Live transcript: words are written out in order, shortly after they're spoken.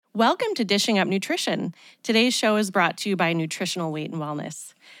Welcome to Dishing Up Nutrition. Today's show is brought to you by Nutritional Weight and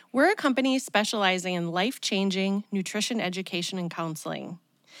Wellness. We're a company specializing in life-changing nutrition education and counseling.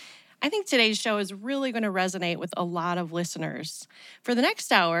 I think today's show is really going to resonate with a lot of listeners. For the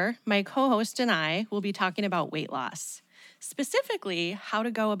next hour, my co-host and I will be talking about weight loss, specifically how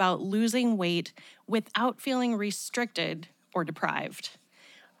to go about losing weight without feeling restricted or deprived.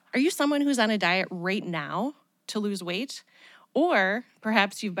 Are you someone who's on a diet right now to lose weight? Or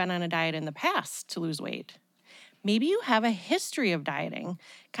perhaps you've been on a diet in the past to lose weight. Maybe you have a history of dieting,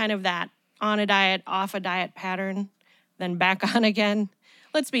 kind of that on a diet, off a diet pattern, then back on again.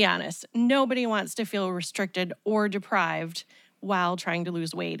 Let's be honest, nobody wants to feel restricted or deprived while trying to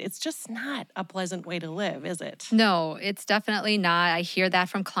lose weight. It's just not a pleasant way to live, is it? No, it's definitely not. I hear that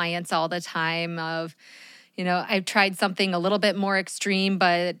from clients all the time of, I've tried something a little bit more extreme,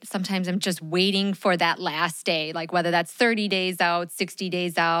 but sometimes I'm just waiting for that last day, like whether that's 30 days out, 60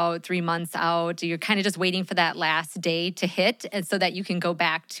 days out, 3 months out. You're kind of just waiting for that last day to hit and so that you can go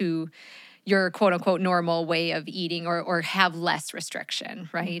back to your quote unquote normal way of eating or have less restriction,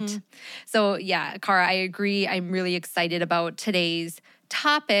 right? Mm-hmm. So yeah, Cara, I agree. I'm really excited about today's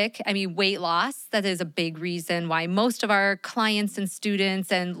topic. Weight loss, that is a big reason why most of our clients and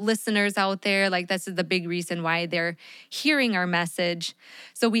students and listeners out there, this is the big reason why they're hearing our message.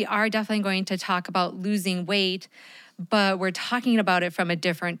 So we are definitely going to talk about losing weight, but we're talking about it from a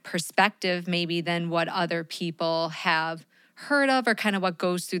different perspective maybe than what other people have heard of or kind of what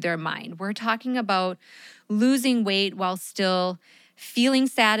goes through their mind. We're talking about losing weight while still feeling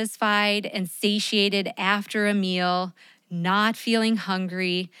satisfied and satiated after a meal, not feeling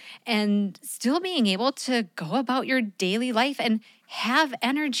hungry, and still being able to go about your daily life and have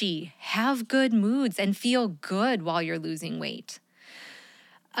energy, have good moods, and feel good while you're losing weight.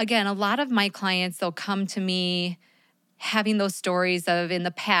 Again, a lot of my clients, they'll come to me having those stories of in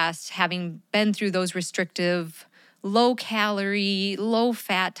the past, having been through those restrictive, low-calorie,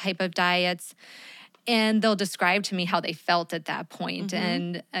 low-fat type of diets, and they'll describe to me how they felt at that point.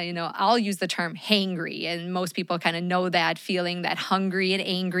 Mm-hmm. And, I'll use the term hangry. And most people kind of know that feeling, that hungry and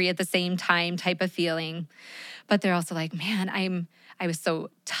angry at the same time type of feeling. But they're also like, man, I was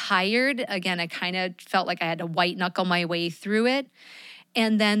so tired. Again, I kind of felt like I had to white knuckle my way through it.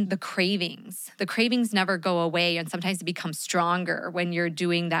 And then the cravings never go away. And sometimes they become stronger when you're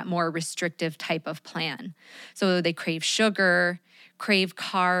doing that more restrictive type of plan. So they crave sugar, crave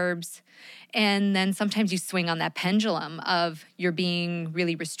carbs. And then sometimes you swing on that pendulum of you're being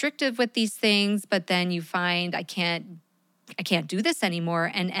really restrictive with these things, but then you find I can't do this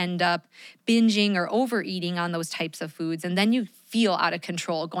anymore and end up binging or overeating on those types of foods. And then you feel out of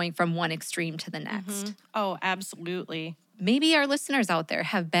control going from one extreme to the next. Mm-hmm. Oh, absolutely. Maybe our listeners out there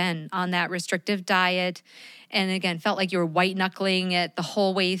have been on that restrictive diet and again, felt like you were white knuckling it the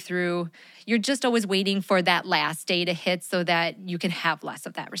whole way through. You're just always waiting for that last day to hit so that you can have less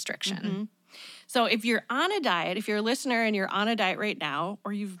of that restriction. Mm-hmm. So if you're on a diet, if you're a listener and you're on a diet right now,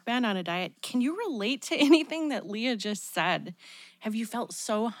 or you've been on a diet, can you relate to anything that Leah just said? Have you felt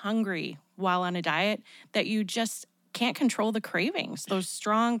so hungry while on a diet that you just can't control the cravings, those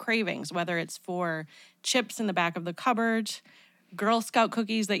strong cravings, whether it's for chips in the back of the cupboard, Girl Scout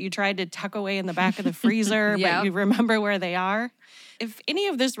cookies that you tried to tuck away in the back of the freezer, but you remember where they are? If any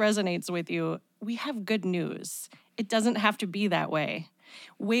of this resonates with you, we have good news. It doesn't have to be that way.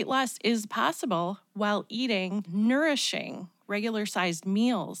 Weight loss is possible while eating nourishing, regular-sized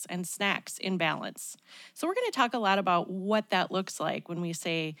meals and snacks in balance. So we're going to talk a lot about what that looks like when we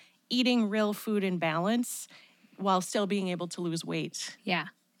say eating real food in balance while still being able to lose weight. Yeah,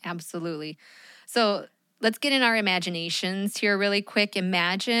 absolutely. So let's get in our imaginations here really quick.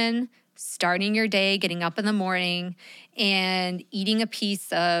 Imagine starting your day, getting up in the morning and eating a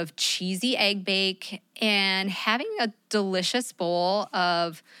piece of cheesy egg bake and having a delicious bowl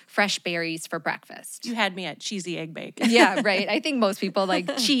of fresh berries for breakfast. You had me at cheesy egg bake. Yeah, right. I think most people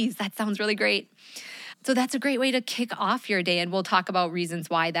like cheese. That sounds really great. So that's a great way to kick off your day, and we'll talk about reasons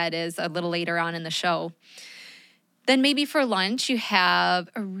why that is a little later on in the show. Then maybe for lunch, you have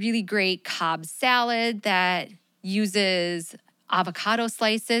a really great Cobb salad that uses avocado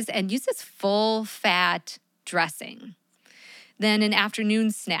slices and uses full-fat dressing. Then an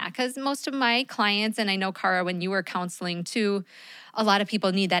afternoon snack, because most of my clients, and I know, Cara, when you were counseling too, a lot of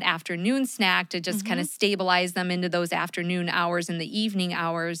people need that afternoon snack to just kind of stabilize them into those afternoon hours and the evening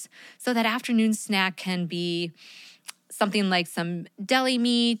hours. So that afternoon snack can be something like some deli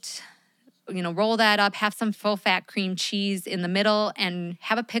meat, roll that up, have some full-fat cream cheese in the middle, and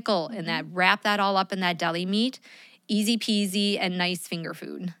have a pickle in that. Wrap that all up in that deli meat. Easy peasy and nice finger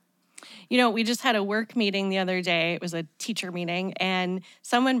food. We just had a work meeting the other day. It was a teacher meeting, and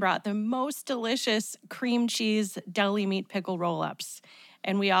someone brought the most delicious cream cheese deli meat pickle roll-ups,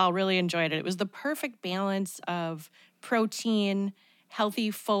 and we all really enjoyed it. It was the perfect balance of protein,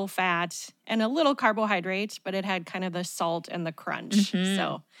 healthy, full fat, and a little carbohydrate, but it had kind of the salt and the crunch.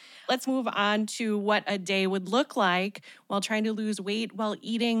 So let's move on to what a day would look like while trying to lose weight while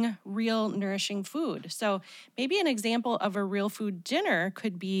eating real nourishing food. So maybe an example of a real food dinner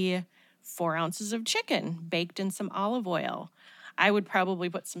could be 4 ounces of chicken baked in some olive oil. I would probably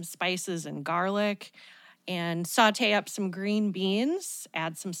put some spices and garlic and saute up some green beans,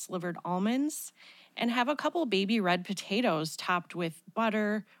 add some slivered almonds, and have a couple baby red potatoes topped with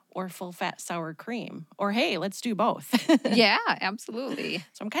butter or full-fat sour cream. Or hey, let's do both. Yeah, absolutely.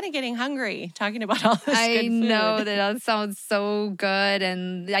 So I'm kind of getting hungry talking about all this good I food. know that sounds so good.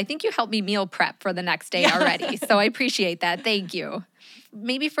 And I think you helped me meal prep for the next day already. So I appreciate that. Thank you.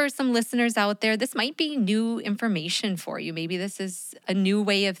 Maybe for some listeners out there, this might be new information for you. Maybe this is a new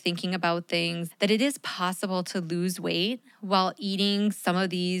way of thinking about things, that it is possible to lose weight while eating some of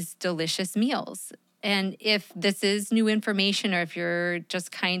these delicious meals. And if this is new information, or if you're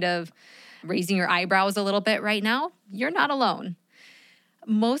just kind of raising your eyebrows a little bit right now, you're not alone.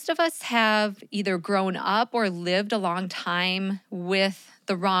 Most of us have either grown up or lived a long time with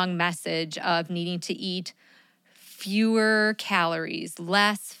the wrong message of needing to eat fewer calories,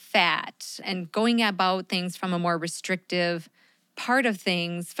 less fat, and going about things from a more restrictive part of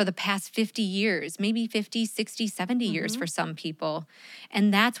things for the past 50 years, maybe 50, 60, 70 years for some people.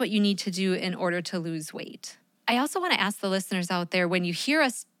 And that's what you need to do in order to lose weight. I also want to ask the listeners out there, when you hear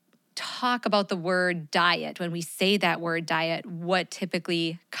us talk about the word diet, when we say that word diet, what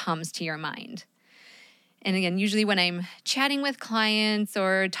typically comes to your mind? And again, usually when I'm chatting with clients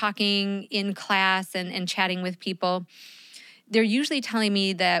or talking in class and chatting with people, they're usually telling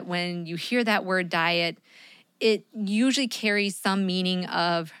me that when you hear that word diet, it usually carries some meaning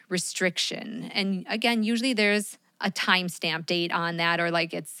of restriction. And again, usually there's a timestamp date on that, or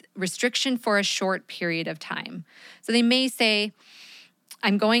like it's restriction for a short period of time. So they may say,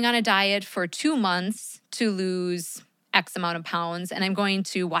 I'm going on a diet for 2 months to lose X amount of pounds, and I'm going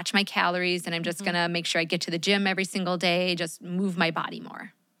to watch my calories, and I'm just going to make sure I get to the gym every single day, just move my body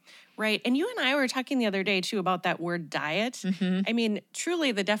more. Right. And you and I were talking the other day, too, about that word diet. I mean,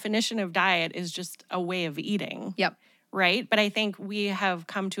 truly, the definition of diet is just a way of eating. Yep. Right. But I think we have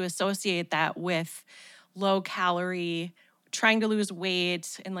come to associate that with low calorie, trying to lose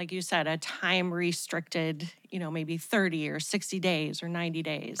weight, and like you said, a time restricted, maybe 30 or 60 days or 90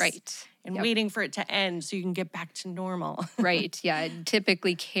 days. Right. And waiting for it to end so you can get back to normal. Right. Yeah. It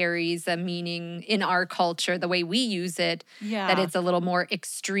typically carries a meaning in our culture, the way we use it, that it's a little more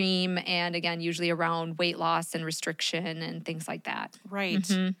extreme. And again, usually around weight loss and restriction and things like that. Right.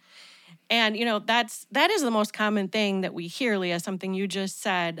 And, that is the most common thing that we hear, Leah, something you just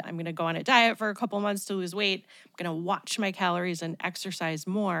said. I'm going to go on a diet for a couple months to lose weight. I'm going to watch my calories and exercise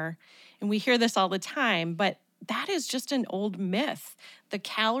more. And we hear this all the time, but that is just an old myth. The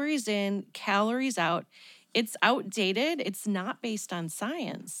calories in, calories out, it's outdated. It's not based on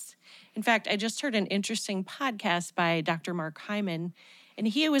science. In fact, I just heard an interesting podcast by Dr. Mark Hyman, and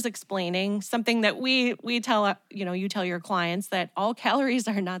he was explaining something that we tell, you tell your clients, that all calories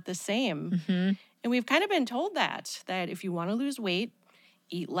are not the same. And we've kind of been told that if you want to lose weight,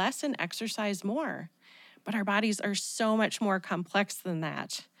 eat less and exercise more. But our bodies are so much more complex than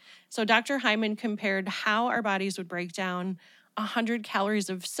that. So Dr. Hyman compared how our bodies would break down 100 calories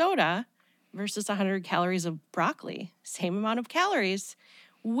of soda versus 100 calories of broccoli. Same amount of calories.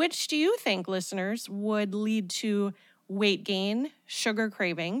 Which do you think, listeners, would lead to weight gain, sugar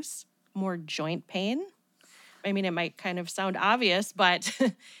cravings, more joint pain? I mean, it might kind of sound obvious, but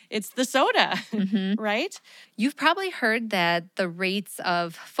it's the soda, right? You've probably heard that the rates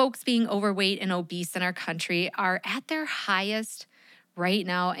of folks being overweight and obese in our country are at their highest right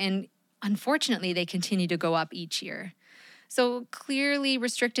now. And unfortunately, they continue to go up each year. So clearly,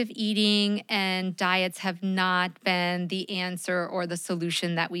 restrictive eating and diets have not been the answer or the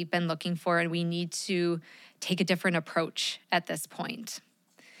solution that we've been looking for, and we need to take a different approach at this point.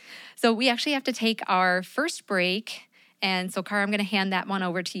 So we actually have to take our first break. And so, Cara, I'm going to hand that one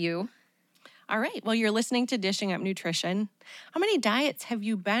over to you. All right. Well, you're listening to Dishing Up Nutrition. How many diets have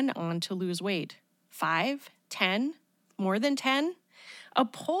you been on to lose weight? 5, 10, more than 10? A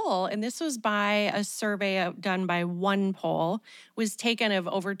poll, and this was by a survey done by One Poll, was taken of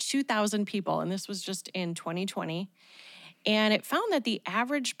over 2,000 people, and this was just in 2020. And it found that the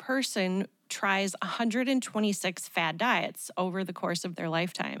average person tries 126 fad diets over the course of their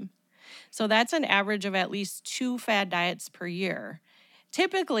lifetime. So that's an average of at least 2 fad diets per year.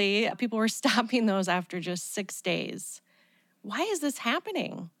 Typically, people were stopping those after just 6 days. Why is this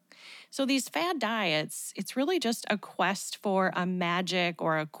happening? So these fad diets, it's really just a quest for a magic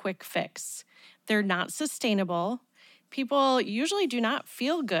or a quick fix. They're not sustainable. People usually do not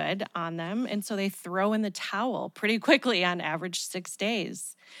feel good on them, and so they throw in the towel pretty quickly on average 6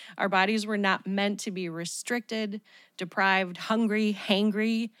 days. Our bodies were not meant to be restricted, deprived, hungry,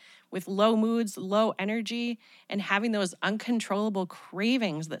 hangry, with low moods, low energy, and having those uncontrollable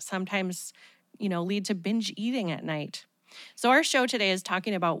cravings that sometimes, lead to binge eating at night. So, our show today is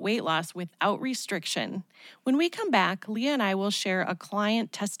talking about weight loss without restriction. When we come back, Leah and I will share a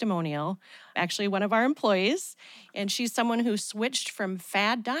client testimonial, actually, one of our employees, and she's someone who switched from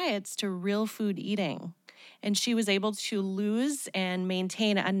fad diets to real food eating. And she was able to lose and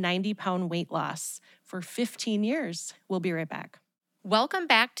maintain a 90-pound weight loss for 15 years. We'll be right back. Welcome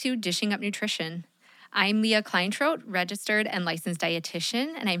back to Dishing Up Nutrition. I'm Leah Kleintrout, registered and licensed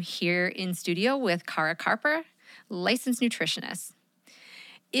dietitian, and I'm here in studio with Cara Carper, licensed nutritionist.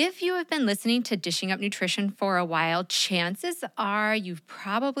 If you have been listening to Dishing Up Nutrition for a while, chances are you've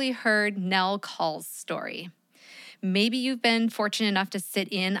probably heard Nell Call's story. Maybe you've been fortunate enough to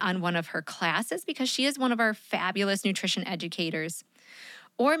sit in on one of her classes because she is one of our fabulous nutrition educators.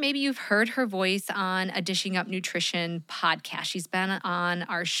 Or maybe you've heard her voice on a Dishing Up Nutrition podcast. She's been on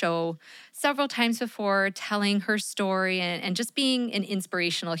our show several times before, telling her story and just being an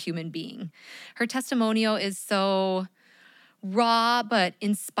inspirational human being. Her testimonial is so raw but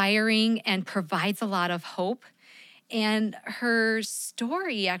inspiring and provides a lot of hope. And her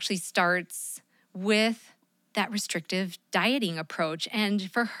story actually starts with that restrictive dieting approach.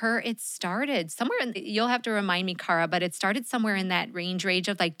 And for her, it started somewhere you'll have to remind me, Cara, but it started somewhere in that range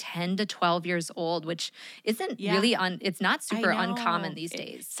of like 10 to 12 years old, which isn't really, it's not super uncommon these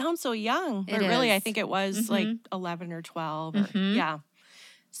days. Sounds so young, but really I think it was like 11 or 12. Yeah.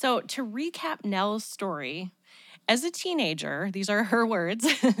 So to recap Nell's story, as a teenager, these are her words,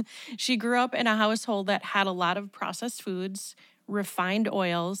 she grew up in a household that had a lot of processed foods, refined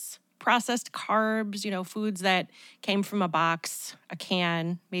oils, processed carbs, foods that came from a box, a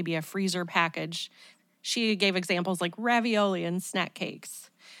can, maybe a freezer package. She gave examples like ravioli and snack cakes.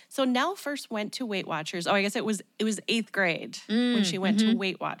 So Nell first went to Weight Watchers. Oh, I guess it was 8th grade when she went to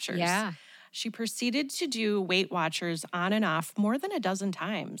Weight Watchers. Yeah. She proceeded to do Weight Watchers on and off more than a dozen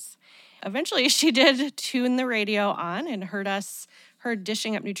times. Eventually, she did tune the radio on and heard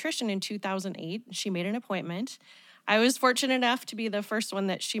Dishing Up Nutrition in 2008. She made an appointment. I was fortunate enough to be the first one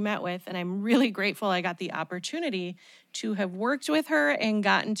that she met with, and I'm really grateful I got the opportunity to have worked with her and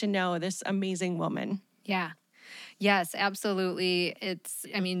gotten to know this amazing woman. Yeah. Yes, absolutely.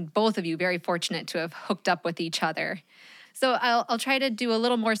 Both of you very fortunate to have hooked up with each other. So I'll try to do a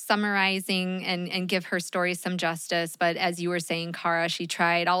little more summarizing and give her story some justice. But as you were saying, Cara, she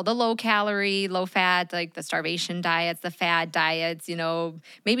tried all the low calorie, low fat, like the starvation diets, the fad diets.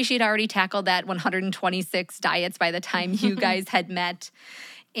 Maybe she'd already tackled that 126 diets by the time you guys had met.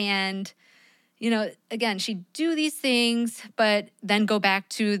 And again, she'd do these things, but then go back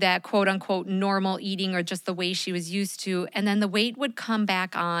to that quote unquote normal eating or just the way she was used to. And then the weight would come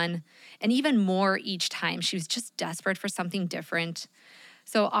back on, and even more each time. She was just desperate for something different.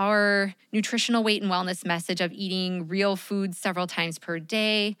 So our nutritional weight and wellness message of eating real food several times per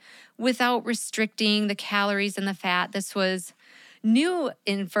day without restricting the calories and the fat, this was new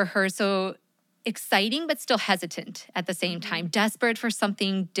for her. So exciting, but still hesitant at the same time, desperate for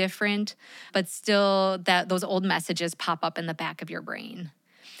something different, but still those old messages pop up in the back of your brain.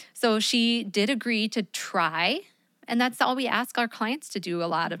 So she did agree to try, and that's all we ask our clients to do a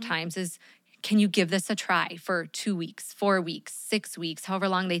lot of times is, can you give this a try for 2 weeks, 4 weeks, 6 weeks, however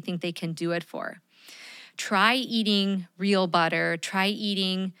long they think they can do it for. Try eating real butter, try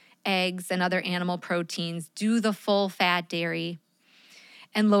eating eggs and other animal proteins, do the full fat dairy.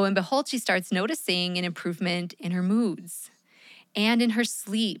 And lo and behold, she starts noticing an improvement in her moods and in her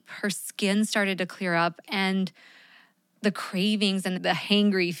sleep. Her skin started to clear up, and the cravings and the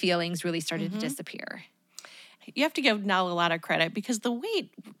hangry feelings really started to disappear. You have to give Nell a lot of credit because the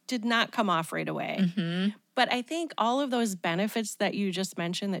weight did not come off right away. But I think all of those benefits that you just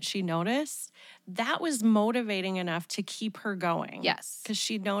mentioned that she noticed, that was motivating enough to keep her going. Yes. Because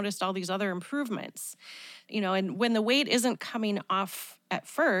she noticed all these other improvements. And when the weight isn't coming off at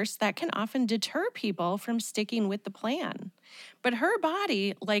first, that can often deter people from sticking with the plan. But her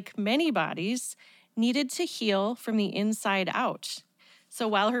body, like many bodies, needed to heal from the inside out. So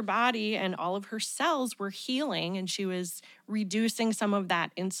while her body and all of her cells were healing and she was reducing some of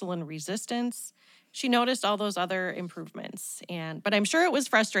that insulin resistance, She noticed all those other improvements. But I'm sure it was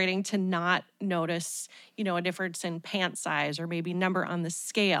frustrating to not notice, a difference in pant size or maybe number on the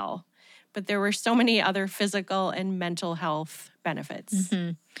scale. But there were so many other physical and mental health benefits.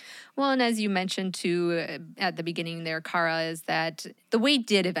 Well, and as you mentioned too at the beginning there, Cara, is that the weight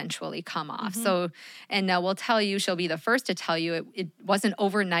did eventually come off. So, and now we'll tell you, she'll be the first to tell you, it wasn't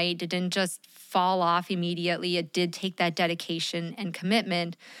overnight. It didn't just fall off immediately. It did take that dedication and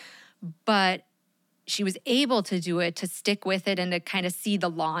commitment. But she was able to do it, to stick with it, and to kind of see the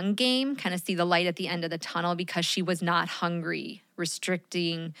long game, kind of see the light at the end of the tunnel, because she was not hungry,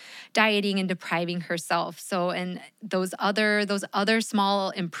 restricting, dieting, and depriving herself. So, and those other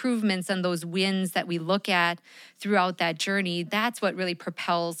small improvements and those wins that we look at throughout that journey, that's what really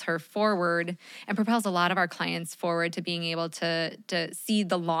propels her forward and propels a lot of our clients forward to being able to see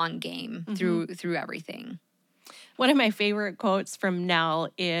the long game through everything. One of my favorite quotes from Nell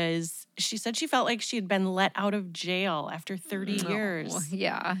is she said she felt like she had been let out of jail after 30 years.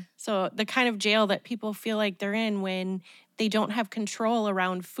 Yeah. So the kind of jail that people feel like they're in when they don't have control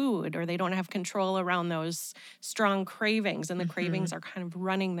around food, or they don't have control around those strong cravings, and the cravings are kind of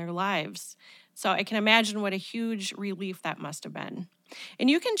running their lives. So I can imagine what a huge relief that must have been. And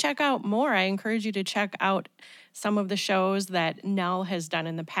you can check out more. I encourage you to check out some of the shows that Nell has done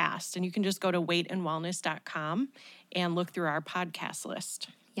in the past. And you can just go to weightandwellness.com and look through our podcast list.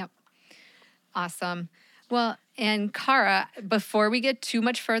 Yep. Awesome. Well, and Cara, before we get too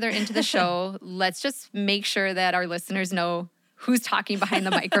much further into the show, let's just make sure that our listeners know who's talking behind the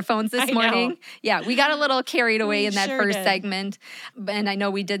microphones this morning. Know. Yeah, we got a little carried away in that first did. segment. And I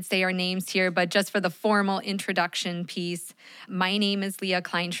know we did say our names here, but just for the formal introduction piece, my name is Leah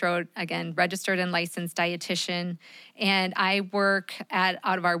Kleinschrodt, again, registered and licensed dietitian. And I work out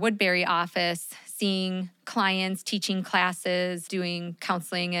of our Woodbury office, seeing clients, teaching classes, doing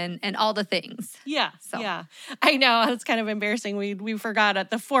counseling, and all the things. Yeah, I know. It's kind of embarrassing. We forgot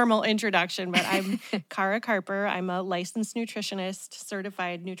at the formal introduction, but I'm Cara Carper. I'm a licensed nutritionist,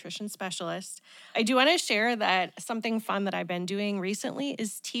 certified nutrition specialist. I do want to share that something fun that I've been doing recently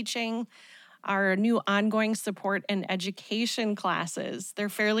is teaching our new ongoing support and education classes. They're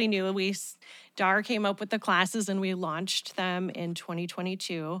fairly new. DAR came up with the classes and we launched them in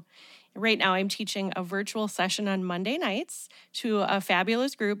 2022. Right now, I'm teaching a virtual session on Monday nights to a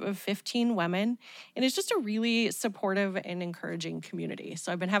fabulous group of 15 women, and it's just a really supportive and encouraging community.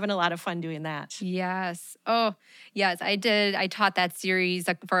 So I've been having a lot of fun doing that. Yes. Oh, yes, I did. I taught that series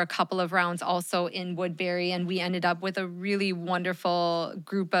for a couple of rounds also in Woodbury, and we ended up with a really wonderful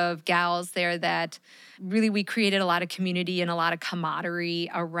group of gals there that really we created a lot of community and a lot of camaraderie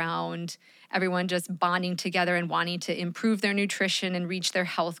around everyone just bonding together and wanting to improve their nutrition and reach their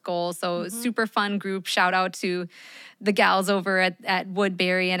health goals. So super fun group. Shout out to the gals over at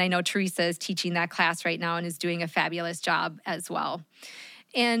Woodbury. And I know Teresa is teaching that class right now and is doing a fabulous job as well.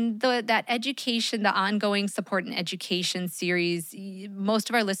 And that education, the ongoing support and education series, most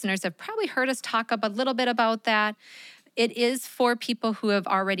of our listeners have probably heard us talk a little bit about that. It is for people who have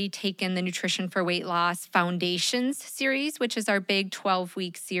already taken the Nutrition for Weight Loss Foundations series, which is our big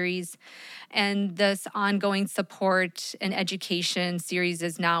 12-week series. And this ongoing support and education series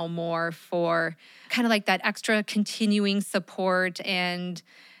is now more for kind of like that extra continuing support. And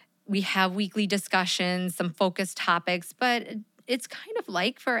we have weekly discussions, some focused topics, but it's kind of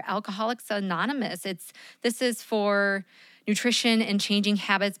like for Alcoholics Anonymous. This is for nutrition and changing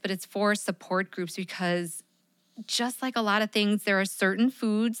habits, but it's for support groups, because just like a lot of things, there are certain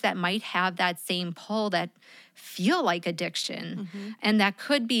foods that might have that same pull that feel like addiction. And that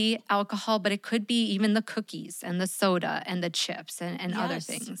could be alcohol, but it could be even the cookies and the soda and the chips and other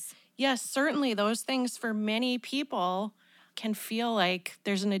things. Yes, certainly those things for many people can feel like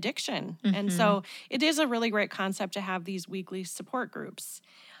there's an addiction. And so it is a really great concept to have these weekly support groups.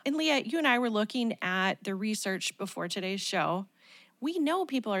 And Leah, you and I were looking at the research before today's show. We know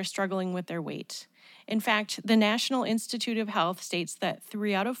people are struggling with their weight. In fact, the National Institute of Health states that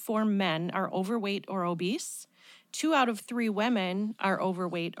 3 out of 4 men are overweight or obese, 2 out of 3 women are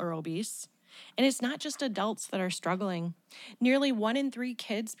overweight or obese. And it's not just adults that are struggling. Nearly 1 in 3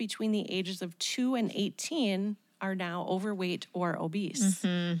 kids between the ages of 2 and 18 are now overweight or obese.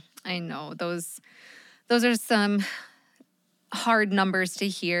 I know. Those are some hard numbers to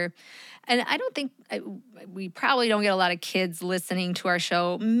hear. And I don't think, we probably don't get a lot of kids listening to our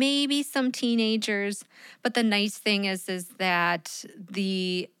show, maybe some teenagers. But the nice thing is that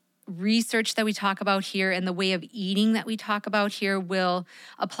the research that we talk about here and the way of eating that we talk about here will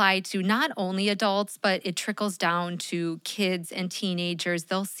apply to not only adults, but it trickles down to kids and teenagers.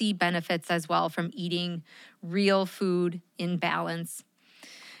 They'll see benefits as well from eating real food in balance.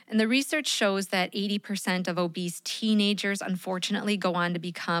 And the research shows that 80% of obese teenagers unfortunately go on to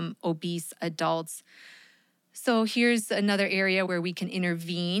become obese adults. So here's another area where we can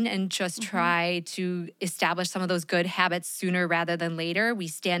intervene and just try to establish some of those good habits sooner rather than later. We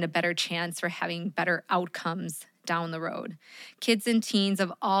stand a better chance for having better outcomes down the road. Kids and teens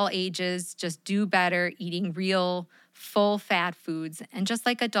of all ages just do better eating real, full-fat foods. And just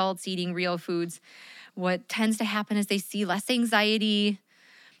like adults eating real foods, what tends to happen is they see less anxiety,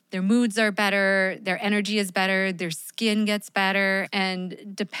 their moods are better, their energy is better, their skin gets better.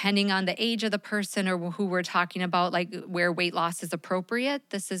 And depending on the age of the person or who we're talking about, like where weight loss is appropriate,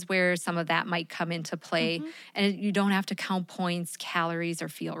 this is where some of that might come into play. And you don't have to count points, calories, or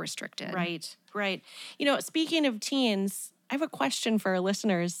feel restricted. Right. Speaking of teens, I have a question for our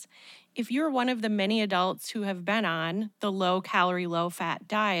listeners. If you're one of the many adults who have been on the low calorie, low fat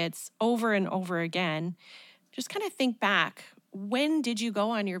diets over and over again, just kind of think back. When did you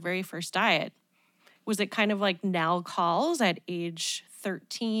go on your very first diet? Was it kind of like Nell calls at age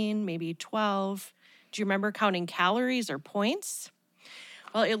 13, maybe 12? Do you remember counting calories or points?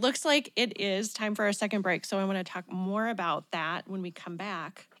 Well, it looks like it is time for our second break, so I want to talk more about that when we come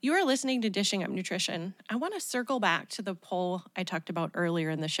back. You are listening to Dishing Up Nutrition. I want to circle back to the poll I talked about earlier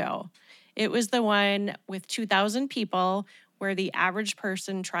in the show. It was the one with 2,000 people where the average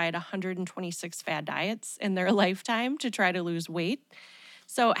person tried 126 fad diets in their lifetime to try to lose weight.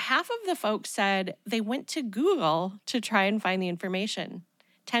 So half of the folks said they went to Google to try and find the information.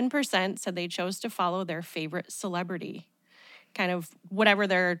 10% said they chose to follow their favorite celebrity, kind of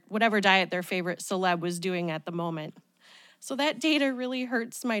whatever diet their favorite celeb was doing at the moment. So that data really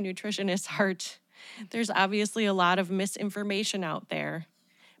hurts my nutritionist heart. There's obviously a lot of misinformation out there,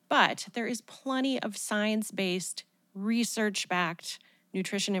 but there is plenty of science-based, research-backed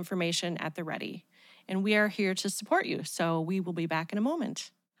nutrition information at the ready. And we are here to support you, so we will be back in a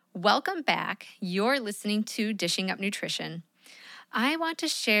moment. Welcome back. You're listening to Dishing Up Nutrition. I want to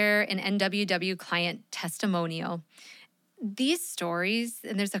share an NWW client testimonial. These stories,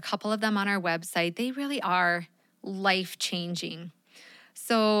 and there's a couple of them on our website, they really are life-changing.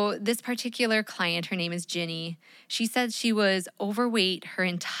 So this particular client, her name is Ginny, she said she was overweight her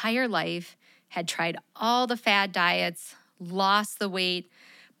entire life, had tried all the fad diets, lost the weight,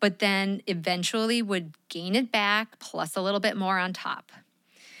 but then eventually would gain it back plus a little bit more on top.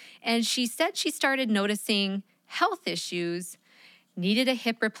 And she said she started noticing health issues, needed a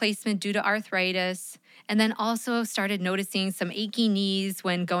hip replacement due to arthritis, and then also started noticing some achy knees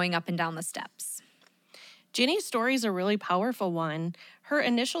when going up and down the steps. Ginny's story is a really powerful one. Her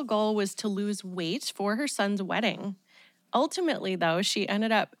initial goal was to lose weight for her son's wedding. Ultimately, though, she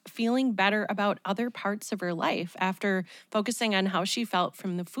ended up feeling better about other parts of her life after focusing on how she felt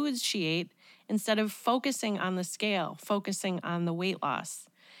from the foods she ate instead of focusing on the scale, focusing on the weight loss.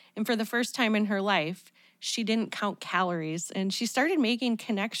 And for the first time in her life, she didn't count calories, and she started making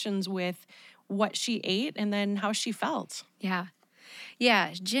connections with what she ate and then how she felt.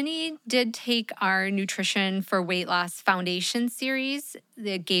 Yeah, Ginny did take our Nutrition for Weight Loss Foundation series.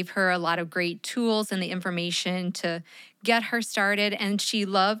 That gave her a lot of great tools and the information to get her started. And she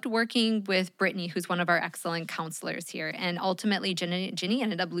loved working with Brittany, who's one of our excellent counselors here. And ultimately, Ginny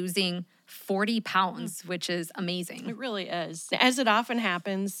ended up losing 40 pounds, which is amazing. It really is. As it often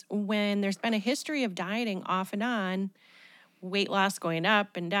happens, when there's been a history of dieting off and on, weight loss going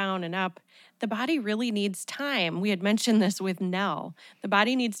up and down and up, the body really needs time. We had mentioned this with Nell. The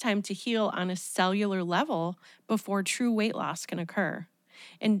body needs time to heal on a cellular level before true weight loss can occur.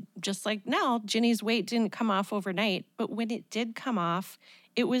 And just like Nell, Ginny's weight didn't come off overnight, but when it did come off,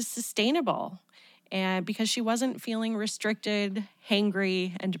 it was sustainable. And because she wasn't feeling restricted,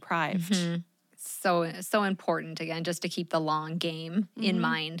 hangry, and deprived. So important, again, just to keep the long game in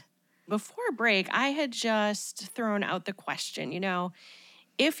mind. Before break, I had just thrown out the question,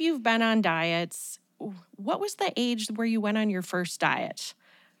 if you've been on diets, what was the age where you went on your first diet?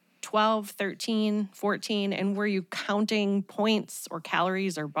 12, 13, 14, and were you counting points or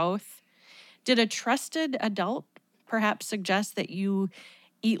calories or both? Did a trusted adult perhaps suggest that you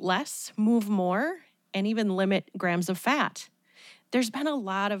eat less, move more, and even limit grams of fat? There's been a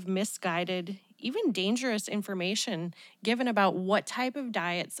lot of misguided, even dangerous information given about what type of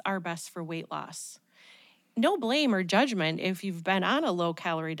diets are best for weight loss. No blame or judgment if you've been on a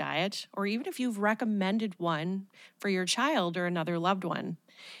low-calorie diet or even if you've recommended one for your child or another loved one.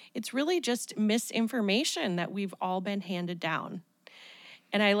 It's really just misinformation that we've all been handed down.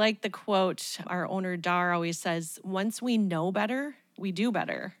 And I like the quote our owner Dar always says, once we know better, we do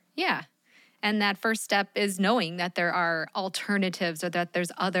better. Yeah. And that first step is knowing that there are alternatives or that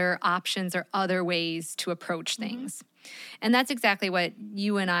there's other options or other ways to approach things. And that's exactly what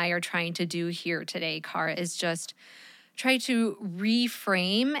you and I are trying to do here today, Cara, is just try to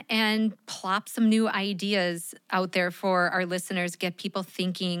reframe and plop some new ideas out there for our listeners, get people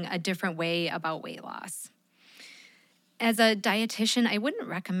thinking a different way about weight loss. As a dietitian, I wouldn't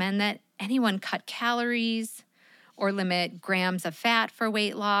recommend that anyone cut calories or limit grams of fat for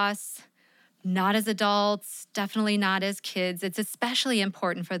weight loss. Not as adults, definitely not as kids. It's especially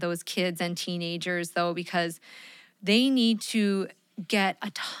important for those kids and teenagers, though, because they need to get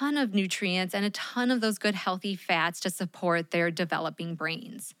a ton of nutrients and a ton of those good healthy fats to support their developing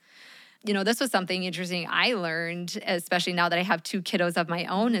brains. You know, this was something interesting I learned, especially now that I have 2 kiddos of my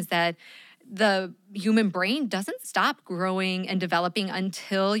own, is that the human brain doesn't stop growing and developing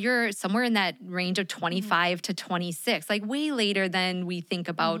until you're somewhere in that range of 25 to 26, like way later than we think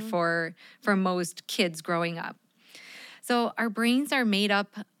about for most kids growing up. So our brains are made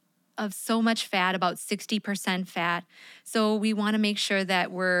up of so much fat, about 60% fat. So we want to make sure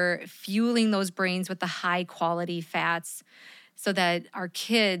that we're fueling those brains with the high quality fats so that our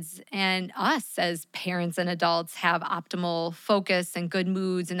kids and us as parents and adults have optimal focus and good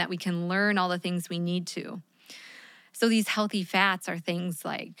moods and that we can learn all the things we need to. So these healthy fats are things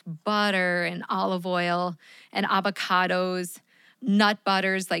like butter and olive oil and avocados, nut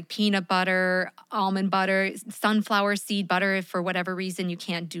butters like peanut butter, almond butter, sunflower seed butter if for whatever reason you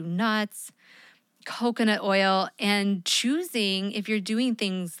can't do nuts, coconut oil, and choosing, if you're doing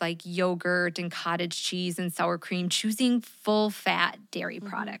things like yogurt and cottage cheese and sour cream, choosing full-fat dairy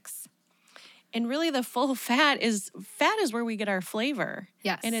products. And really the full fat is where we get our flavor.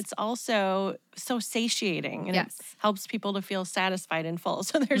 Yes. And it's also so satiating and it helps people to feel satisfied and full.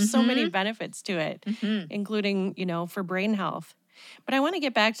 So there's so many benefits to it, including, for brain health. But I want to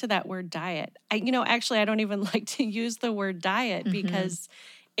get back to that word diet. Actually, I don't even like to use the word diet because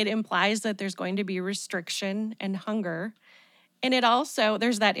it implies that there's going to be restriction and hunger. And it also,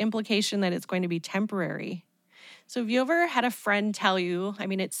 there's that implication that it's going to be temporary. So have you ever had a friend tell you,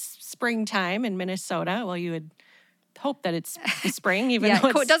 it's springtime in Minnesota. Well, you would hope that it's spring, even though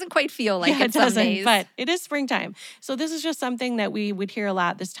it doesn't quite feel like it some days. But it is springtime. So this is just something that we would hear a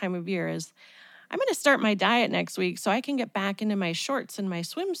lot this time of year is, I'm going to start my diet next week so I can get back into my shorts and my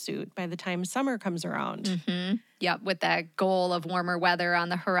swimsuit by the time summer comes around. Yep, with that goal of warmer weather on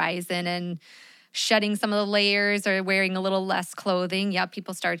the horizon and shedding some of the layers or wearing a little less clothing. Yep,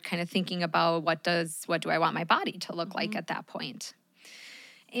 people start kind of thinking about what do I want my body to look like at that point.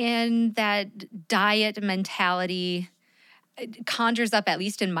 And that diet mentality conjures up, at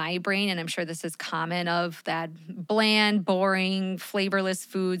least in my brain, and I'm sure this is common, of that bland, boring, flavorless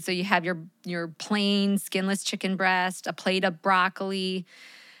food. So you have your plain skinless chicken breast, a plate of broccoli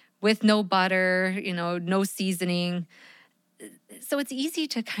with no butter, no seasoning. So it's easy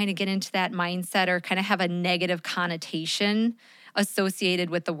to kind of get into that mindset or kind of have a negative connotation associated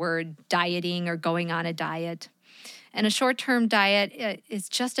with the word dieting or going on a diet. And a short-term diet is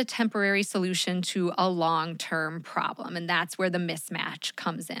just a temporary solution to a long-term problem. And that's where the mismatch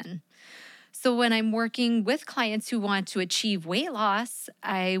comes in. So when I'm working with clients who want to achieve weight loss,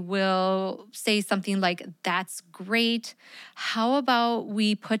 I will say something like, that's great. How about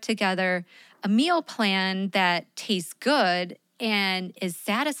we put together a meal plan that tastes good and is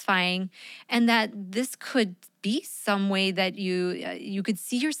satisfying, and that this could be some way that you could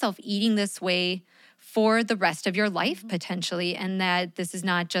see yourself eating this way for the rest of your life potentially, and that this is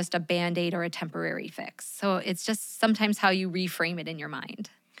not just a Band-Aid or a temporary fix. So it's just sometimes how you reframe it in your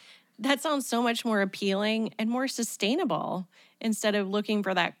mind. That sounds so much more appealing and more sustainable instead of looking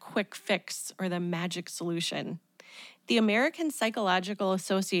for that quick fix or the magic solution. The American Psychological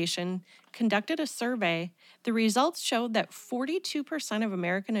Association conducted a survey. The results showed that 42% of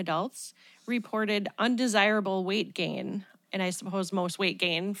American adults reported undesirable weight gain. And I suppose most weight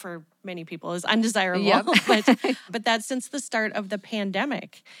gain for many people is undesirable, but that's since the start of the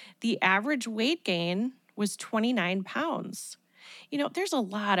pandemic. The average weight gain was 29 pounds. There's a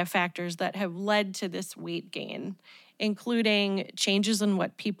lot of factors that have led to this weight gain, including changes in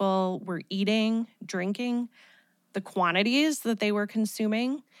what people were eating, drinking, the quantities that they were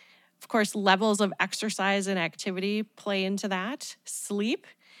consuming. Of course, levels of exercise and activity play into that, sleep.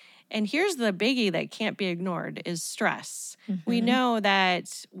 And here's the biggie that can't be ignored is stress. We know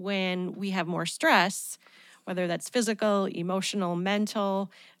that when we have more stress, whether that's physical, emotional, mental,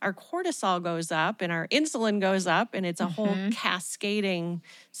 our cortisol goes up and our insulin goes up, and it's a whole cascading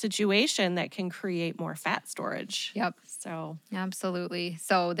situation that can create more fat storage. Yep. So absolutely.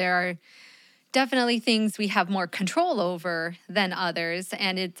 So there are definitely things we have more control over than others.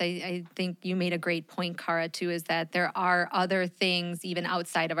 And I think you made a great point, Cara, too, is that there are other things even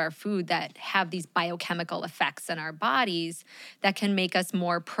outside of our food that have these biochemical effects in our bodies that can make us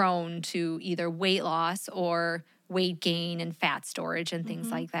more prone to either weight loss or weight gain and fat storage and things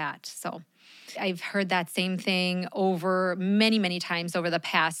like that. So I've heard that same thing over many, many times over the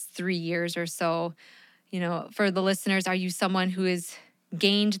past 3 years or so. For the listeners, are you someone who is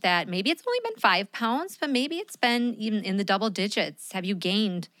gained that maybe it's only been 5 pounds, but maybe it's been even in the double digits? Have you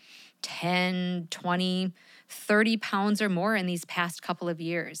gained 10, 20, 30 pounds or more in these past couple of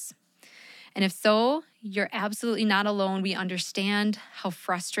years? And if so, you're absolutely not alone. We understand how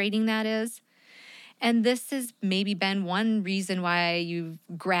frustrating that is. And this has maybe been one reason why you've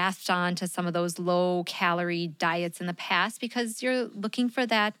grasped on to some of those low calorie diets in the past, because you're looking for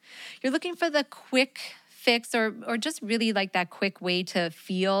the quick fix or just really like that quick way to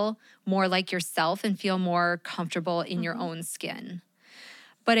feel more like yourself and feel more comfortable in your own skin.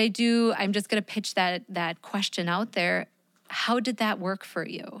 But I'm just going to pitch that question out there. How did that work for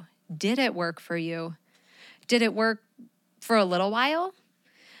you? Did it work for you? Did it work for a little while?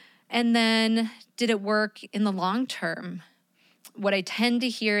 And then did it work in the long term? What I tend to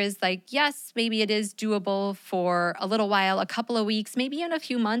hear is yes, maybe it is doable for a little while, a couple of weeks, maybe in a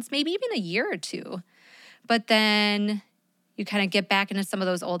few months, maybe even a year or two. But then you kind of get back into some of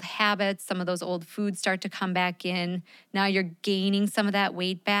those old habits, some of those old foods start to come back in. Now you're gaining some of that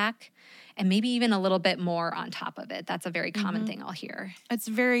weight back and maybe even a little bit more on top of it. That's a very common thing I'll hear. It's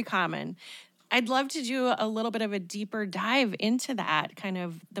very common. I'd love to do a little bit of a deeper dive into that, kind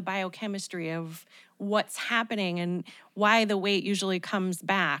of the biochemistry of what's happening and why the weight usually comes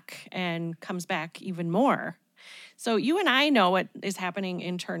back and comes back even more. So you and I know what is happening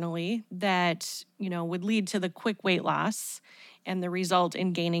internally that, would lead to the quick weight loss and the result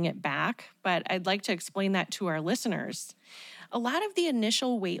in gaining it back. But I'd like to explain that to our listeners. A lot of the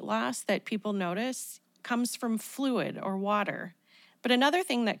initial weight loss that people notice comes from fluid or water. But another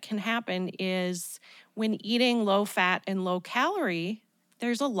thing that can happen is when eating low fat and low calorie,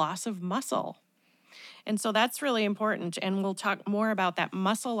 there's a loss of muscle. And so that's really important. And we'll talk more about that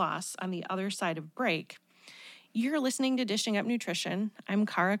muscle loss on the other side of break. You're listening to Dishing Up Nutrition. I'm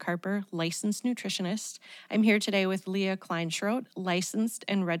Cara Carper, licensed nutritionist. I'm here today with Leah Kleinschrodt, licensed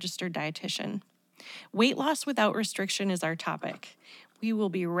and registered dietitian. Weight loss without restriction is our topic. We will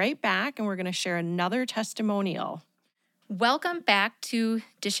be right back, and we're going to share another testimonial. Welcome back to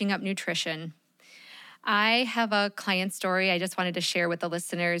Dishing Up Nutrition. I have a client story I just wanted to share with the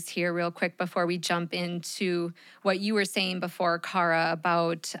listeners here real quick before we jump into what you were saying before, Cara,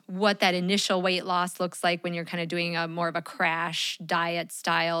 about what that initial weight loss looks like when you're kind of doing a more of a crash diet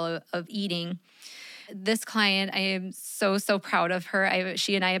style of eating. This client, I am so proud of her.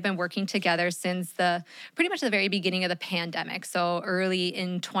 She and I have been working together since pretty much the very beginning of the pandemic, so early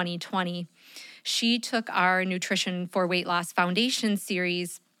in 2020. She took our Nutrition for Weight Loss Foundation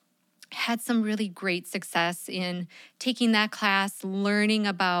series, had some really great success in taking that class, learning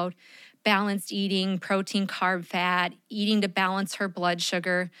about balanced eating, protein, carb, fat, eating to balance her blood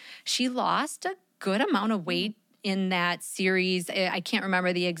sugar. She lost a good amount of weight in that series. I can't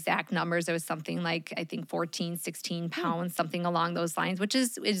remember the exact numbers. It was something like, I think 14, 16 pounds, something along those lines, which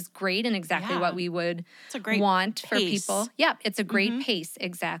is great and exactly what we would want for people. Yeah, it's a great pace,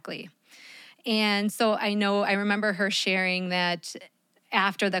 exactly. And so I remember her sharing that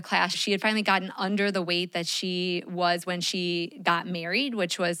after the class, she had finally gotten under the weight that she was when she got married,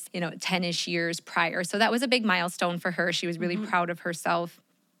 which was, 10-ish years prior. So that was a big milestone for her. She was really proud of herself.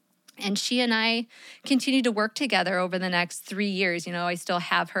 And she and I continued to work together over the next 3 years. I still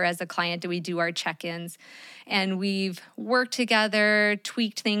have her as a client. We do our check-ins. And we've worked together,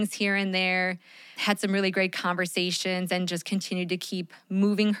 tweaked things here and there, had some really great conversations, and just continued to keep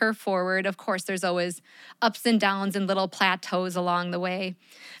moving her forward. Of course, there's always ups and downs and little plateaus along the way.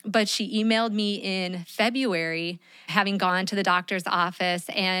 But she emailed me in February, having gone to the doctor's office,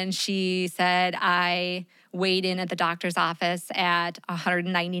 and she said, I weighed in at the doctor's office at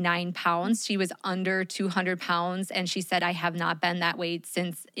 199 pounds. She was under 200 pounds, and she said, I have not been that weight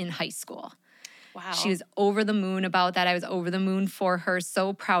since in high school. Wow. She was over the moon about that. I was over the moon for her,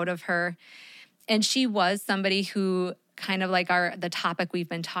 so proud of her. And she was somebody who, kind of like the topic we've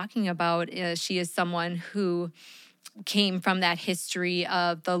been talking about, she is someone who came from that history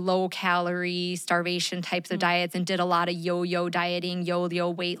of the low-calorie, starvation types of diets and did a lot of yo-yo dieting, yo-yo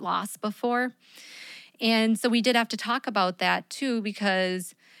weight loss before. And so we did have to talk about that too,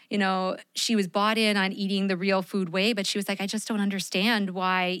 because, she was bought in on eating the real food way, but she was like, I just don't understand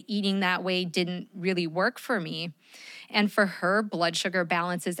why eating that way didn't really work for me. And for her, blood sugar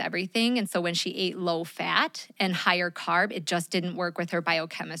balances everything. And so when she ate low fat and higher carb, it just didn't work with her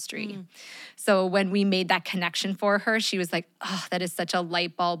biochemistry. So when we made that connection for her, she was like, oh, that is such a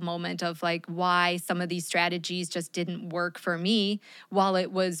light bulb moment of like why some of these strategies just didn't work for me while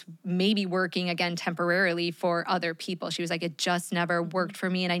it was maybe working again temporarily for other people. She was like, it just never worked for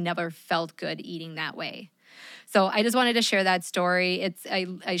me and I never felt good eating that way. So I just wanted to share that story.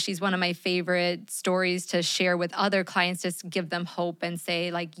 She's one of my favorite stories to share with other clients, just give them hope and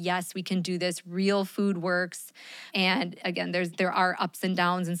say like, yes, we can do this. Real food works. And again, there are ups and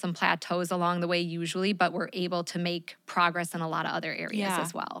downs and some plateaus along the way usually, but we're able to make progress in a lot of other areas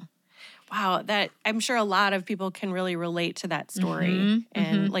as well. Wow, that I'm sure a lot of people can really relate to that story.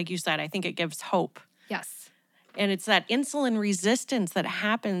 And like you said, I think it gives hope. Yes. And it's that insulin resistance that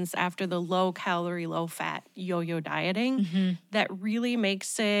happens after the low calorie, low fat yo-yo dieting that really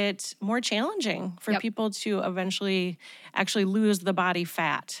makes it more challenging for people to eventually actually lose the body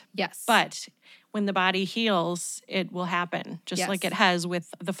fat. Yes. But when the body heals, it will happen, just like it has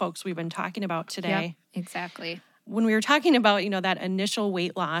with the folks we've been talking about today. Yep, exactly. When we were talking about, that initial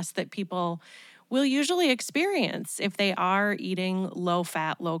weight loss that people will usually experience if they are eating low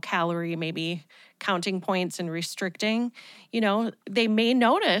fat, low calorie, maybe counting points and restricting, they may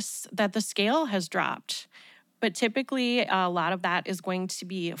notice that the scale has dropped. But typically, a lot of that is going to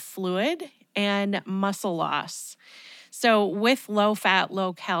be fluid and muscle loss. So with low fat,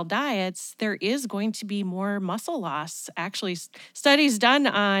 low cal diets, there is going to be more muscle loss. Actually, studies done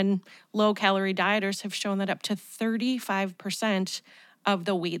on low calorie dieters have shown that up to 35% of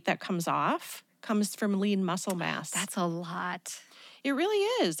the weight that comes off comes from lean muscle mass. That's a lot. It really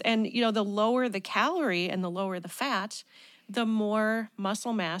is. And, the lower the calorie and the lower the fat, the more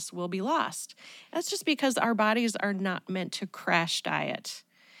muscle mass will be lost. That's just because our bodies are not meant to crash diet.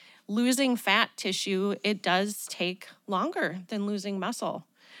 Losing fat tissue, it does take longer than losing muscle.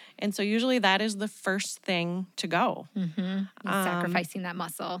 And so usually that is the first thing to go. Sacrificing that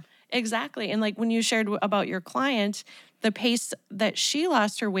muscle. Exactly. And like when you shared about your client, the pace that she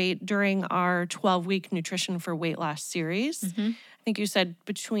lost her weight during our 12-week Nutrition for Weight Loss series, I think you said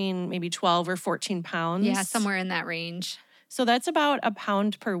between maybe 12 or 14 pounds. Yeah, somewhere in that range. So that's about a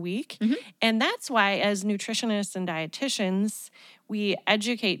pound per week. And that's why as nutritionists and dietitians, we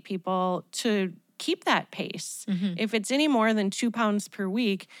educate people to keep that pace. If it's any more than 2 pounds per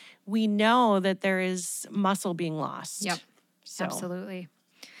week, we know that there is muscle being lost. Yep, absolutely.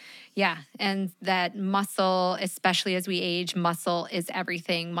 Yeah, and that muscle, especially as we age, muscle is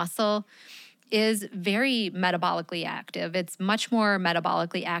everything. Muscle is very metabolically active. It's much more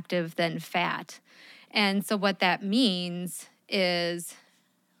metabolically active than fat. And so what that means is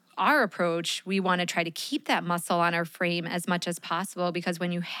our approach, we want to try to keep that muscle on our frame as much as possible because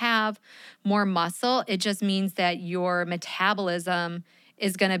when you have more muscle, it just means that your metabolism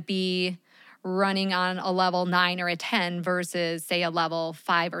is going to be running on a level 9 or a 10 versus, say, a level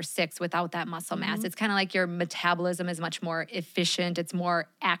 5 or 6 without that muscle mass. It's kind of like your metabolism is much more efficient. It's more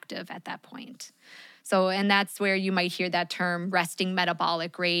active at that point. So, and that's where you might hear that term resting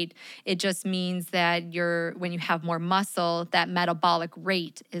metabolic rate. It just means that when you have more muscle, that metabolic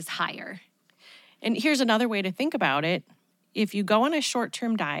rate is higher. And here's another way to think about it. If you go on a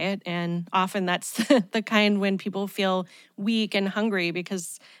short-term diet, and often that's the kind when people feel weak and hungry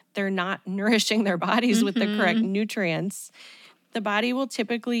because they're not nourishing their bodies with the correct nutrients, the body will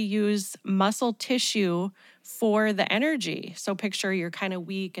typically use muscle tissue for the energy. So picture you're kind of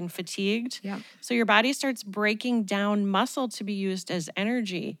weak and fatigued. Yep. So your body starts breaking down muscle to be used as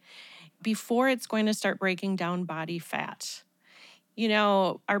energy before it's going to start breaking down body fat.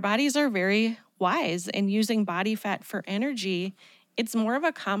 Our bodies are very wise, and using body fat for energy, it's more of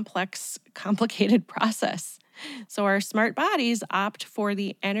a complex, complicated process. So our smart bodies opt for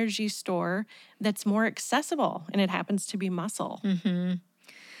the energy store that's more accessible, and it happens to be muscle.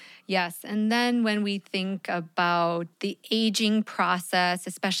 Yes. And then when we think about the aging process,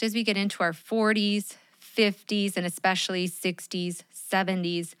 especially as we get into our 40s, 50s, and especially 60s,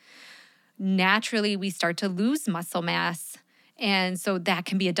 70s, naturally we start to lose muscle mass. And so that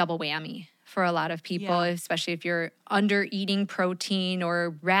can be a double whammy for a lot of people, especially if you're under eating protein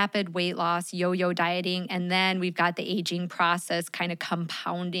or rapid weight loss, yo-yo dieting. And then we've got the aging process kind of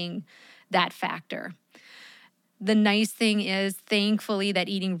compounding that factor. The nice thing is, thankfully, that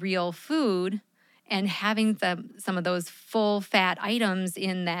eating real food and having some of those full fat items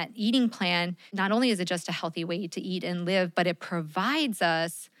in that eating plan, not only is it just a healthy way to eat and live, but it provides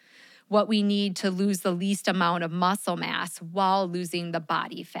us what we need to lose the least amount of muscle mass while losing the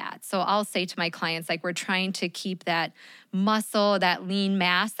body fat. So I'll say to my clients, like, we're trying to keep that muscle, that lean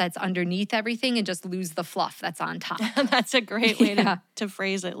mass that's underneath everything, and just lose the fluff that's on top. That's a great way Yeah. to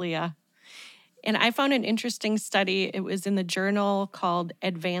phrase it, Leah. And I found an interesting study. It was in the journal called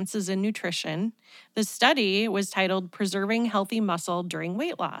Advances in Nutrition. The study was titled Preserving Healthy Muscle During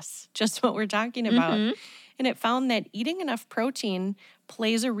Weight Loss, just what we're talking about. And it found that eating enough protein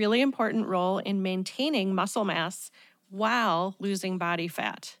plays a really important role in maintaining muscle mass while losing body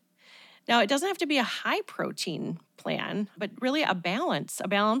fat. Now, it doesn't have to be a high protein plan, but really a balance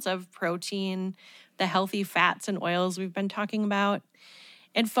of protein, the healthy fats and oils we've been talking about,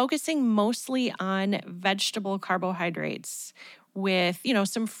 and focusing mostly on vegetable carbohydrates with,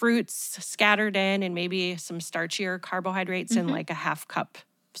 some fruits scattered in and maybe some starchier carbohydrates in like a half cup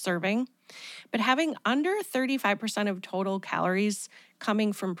serving. But having under 35% of total calories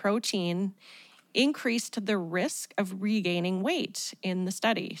coming from protein increased the risk of regaining weight in the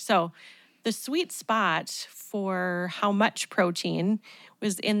study. So the sweet spot for how much protein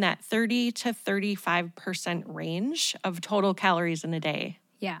was in that 30 to 35% range of total calories in a day.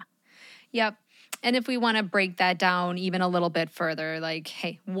 Yeah. Yep. And if we want to break that down even a little bit further, like,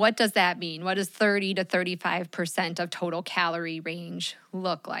 hey, what does that mean? What does 30 to 35% of total calorie range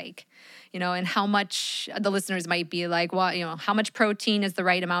look like? And how much the listeners might be like, well, how much protein is the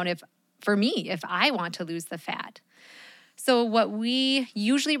right amount if I want to lose the fat? So what we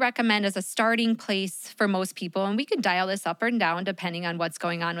usually recommend as a starting place for most people, and we can dial this up or down depending on what's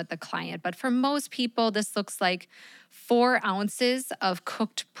going on with the client, but for most people, this looks like 4 ounces of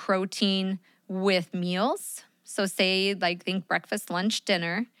cooked protein with meals. So say, like, think breakfast, lunch,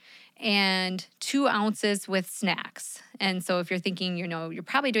 dinner, and 2 ounces with snacks. And so if you're thinking, you're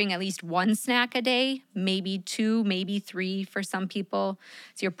probably doing at least 1 snack a day, maybe 2, maybe 3 for some people.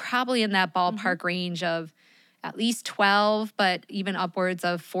 So you're probably in that ballpark range of at least 12, but even upwards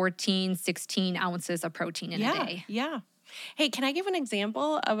of 14, 16 ounces of protein in a day. Yeah. Hey, can I give an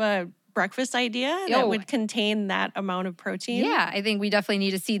example of a breakfast idea that would contain that amount of protein? Yeah, I think we definitely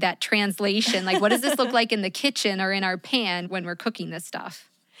need to see that translation. Like, what does this look like in the kitchen or in our pan when we're cooking this stuff?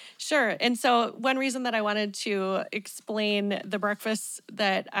 Sure. And so one reason that I wanted to explain the breakfast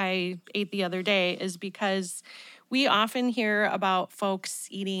that I ate the other day is because we often hear about folks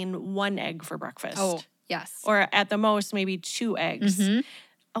eating 1 egg for breakfast. Oh, yes. Or at the most, maybe 2 eggs.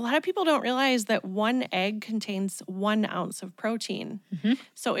 A lot of people don't realize that 1 egg contains 1 ounce of protein.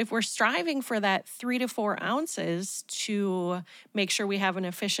 So if we're striving for that 3 to 4 ounces to make sure we have an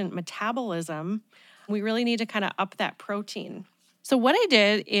efficient metabolism, we really need to kind of up that protein. So what I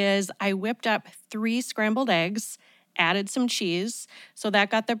did is I whipped up 3 scrambled eggs, added some cheese. So that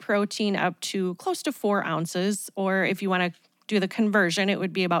got the protein up to close to 4 ounces. Or if you want to do the conversion, it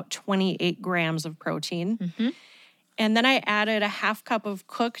would be about 28 grams of protein. And then I added a half cup of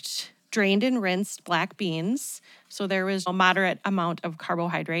cooked, drained and rinsed black beans. So there was a moderate amount of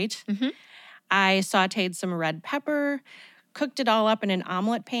carbohydrate. I sauteed some red pepper, cooked it all up in an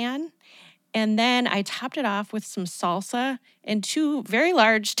omelet pan. And then I topped it off with some salsa and 2 very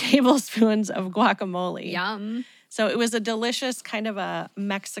large tablespoons of guacamole. Yum. So it was a delicious kind of a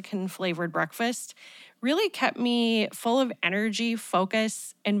Mexican flavored breakfast. Really kept me full of energy,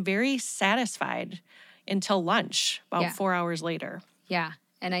 focus, and very satisfied until lunch, about 4 hours later. Yeah.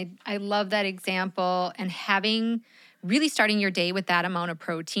 And I love that example. And really starting your day with that amount of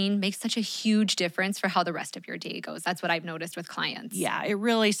protein makes such a huge difference for how the rest of your day goes. That's what I've noticed with clients. Yeah, it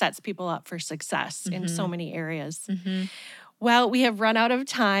really sets people up for success in so many areas. Well, we have run out of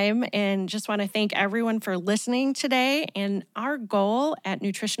time and just want to thank everyone for listening today. And our goal at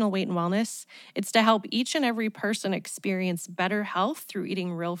Nutritional Weight and Wellness, it's to help each and every person experience better health through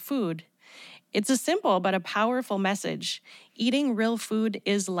eating real food. It's a simple but a powerful message. Eating real food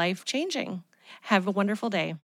is life-changing. Have a wonderful day.